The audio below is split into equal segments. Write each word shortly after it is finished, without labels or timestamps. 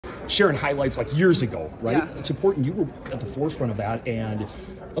sharing highlights like years ago, right? Yeah. It's important you were at the forefront of that, and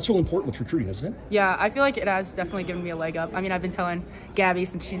that's really important with recruiting, isn't it? Yeah, I feel like it has definitely given me a leg up. I mean, I've been telling Gabby,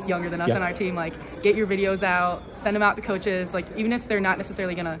 since she's younger than us on our team, like, get your videos out, send them out to coaches. Like, even if they're not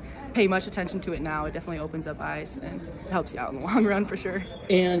necessarily going to pay much attention to it now, it definitely opens up eyes and it helps you out in the long run for sure.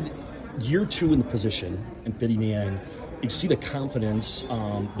 And year 2 in the position and fitting in, you see the confidence,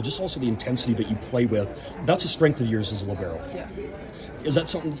 but just also the intensity that you play with. That's a strength of yours as a libero. Yeah. Is that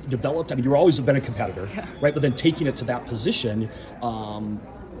something you developed? I mean, you've always been a competitor, right? But then taking it to that position,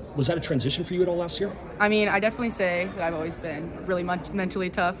 was that a transition for you at all last year? I mean, I definitely say that I've always been really mentally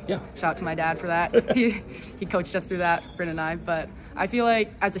tough. Yeah. Shout out to my dad for that. he coached us through that, Brynn and I. But I feel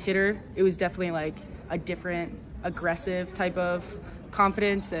like as a hitter, it was definitely like a different, aggressive type of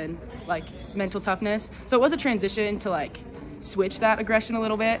confidence and like mental toughness. So it was a transition to like switch that aggression a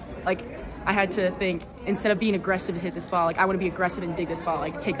little bit. Like, I had to think, instead of being aggressive to hit this ball, like, I want to be aggressive and dig this ball,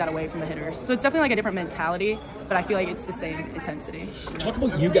 like, take that away from the hitters. So it's definitely like a different mentality, but I feel like it's the same intensity. Talk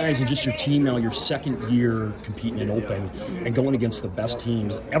about you guys and just your team now, your second year competing in Open and going against the best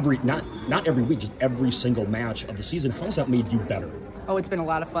teams not every week, just every single match of the season. How has that made you better? Oh, it's been a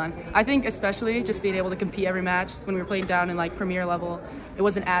lot of fun. I think especially just being able to compete every match. When we were playing down in like premier level, it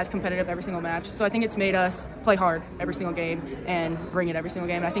wasn't as competitive every single match. So I think it's made us play hard every single game and bring it every single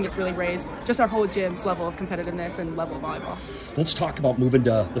game. And I think it's really raised just our whole gym's level of competitiveness and level of volleyball. Let's talk about moving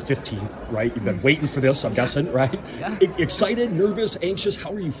to the 15th, right? You've been waiting for this, I'm guessing, right? Yeah. Excited, nervous, anxious?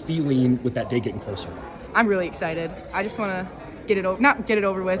 How are you feeling with that day getting closer? I'm really excited. I just want to not get it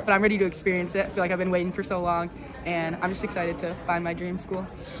over with, but I'm ready to experience it. I feel like I've been waiting for so long, and I'm just excited to find my dream school.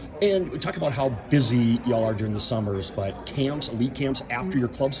 And we talk about how busy y'all are during the summers, but camps, elite camps after your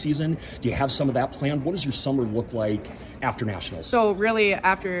club season, do you have some of that planned? What does your summer look like after nationals? So really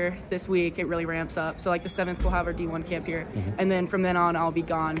after this week, it really ramps up. So like the 7th, we'll have our D1 camp here. And then from then on, I'll be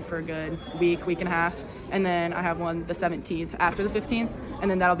gone for a good week and a half. And then I have one the 17th after the 15th. And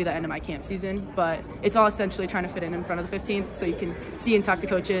then that'll be the end of my camp season. But it's all essentially trying to fit in front of the 15th so you can see and talk to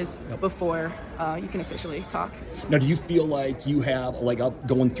coaches before you can officially talk. Now, do you feel like you have a leg up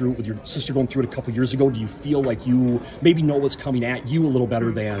going through it with your sister going through it a couple years ago? Do you feel like you maybe know what's coming at you a little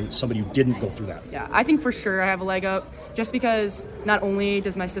better than somebody who didn't go through that? Yeah, I think for sure I have a leg up, just because not only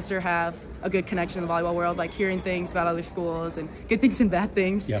does my sister have a good connection in the volleyball world, like hearing things about other schools and good things and bad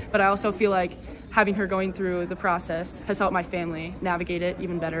things, but I also feel like having her going through the process has helped my family navigate it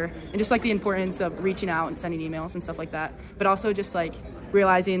even better. And just like the importance of reaching out and sending emails and stuff like that, but also just like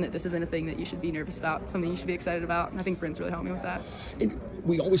realizing that this isn't a thing that you should be nervous about, something you should be excited about. And I think Brynn's really helped me with that. And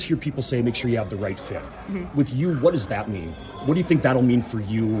we always hear people say, make sure you have the right fit. With you, what does that mean? What do you think that'll mean for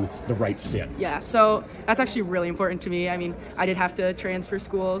you, the right fit? Yeah, so that's actually really important to me. I mean, I did have to transfer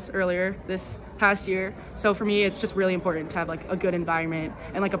schools earlier this past year. So for me, it's just really important to have like a good environment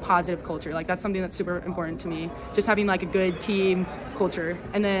and like a positive culture. Like that's something that's super important to me. Just having like a good team culture,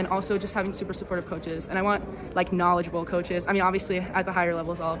 and then also just having super supportive coaches. And I want like knowledgeable coaches. I mean, obviously at the higher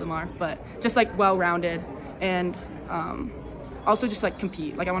levels, all of them are, but just like well-rounded and also just like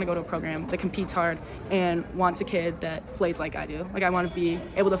compete. Like I want to go to a program that competes hard and wants a kid that plays like I do. Like I want to be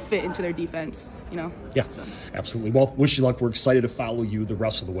able to fit into their defense, you know? Yeah, so. Absolutely. Well, wish you luck. We're excited to follow you the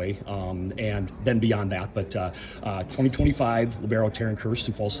rest of the way and then beyond that. But 2025, Libero Brynn Kirsch,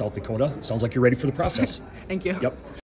 Sioux Falls, South Dakota. Sounds like you're ready for the process. Thank you. Yep.